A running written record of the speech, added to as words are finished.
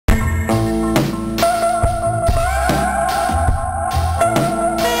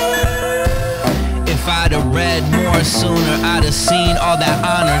Far sooner I'd have seen all that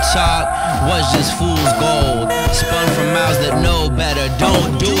honor talk was just fool's gold. Spun from mouths that know better.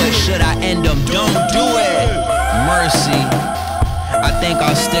 Don't do it. Should I end them? Don't do it. Mercy. I think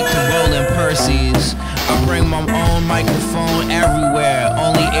I'll stick to rolling Percy's. I bring my own microphone everywhere.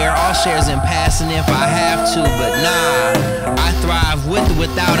 Only air all shares in passing if I have to. But nah, I thrive with or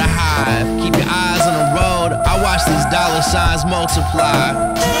without a hive. Keep your eyes on the road. I watch these dollar signs multiply.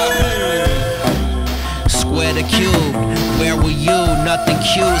 Square the cube, where were you? Nothing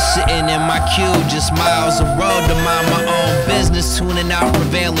cute, sitting in my queue. Just miles of road to mind my own business, tuning out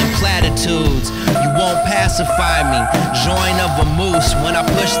prevailing platitudes. You won't pacify me, join of a moose. When I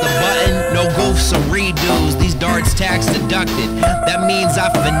push the button, no goofs or redos. These darts tax deducted, that means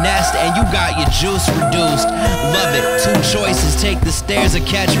I finessed and you got your juice reduced. Love it, two choices, take the stairs or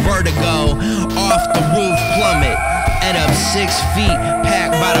catch vertigo. Off the roof, plummet. End up 6 feet,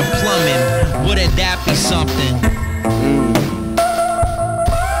 packed by the plumbing. Wouldn't that be something?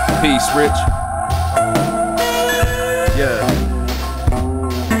 Peace, Rich. Yeah.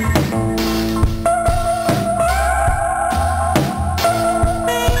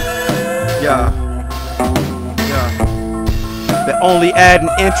 They're only adding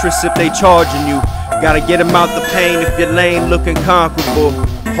interest if they charging you. Gotta get them out the pain if your lane looking conquerable.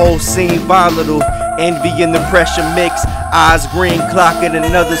 Whole scene volatile. Envy in the pressure mix, eyes green, clocking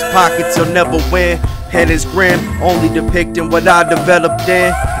in others' pockets, you'll never win. Head is grim, only depicting what I developed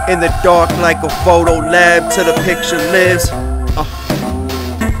in the dark like a photo lab till the picture lives.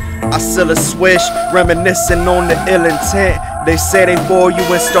 I still a swish, reminiscing on the ill intent. They say they for you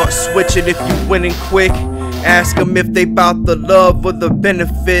and start switching if you winning quick. Ask them if they bout the love or the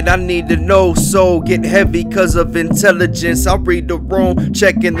benefit. I need to know, so get heavy cause of intelligence. I read the room,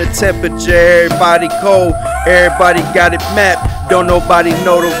 checking the temperature. Everybody cold, everybody got it mapped. Don't nobody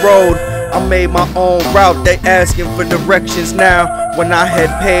know the road. I made my own route, they asking for directions now. When I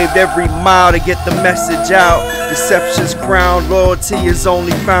had paved every mile to get the message out. Deception's crown, loyalty is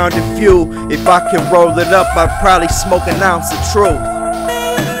only found in few. If I can roll it up, I'd probably smoke an ounce of truth.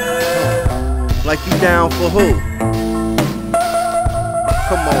 Like you down for who?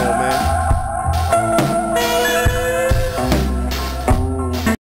 Come on, man.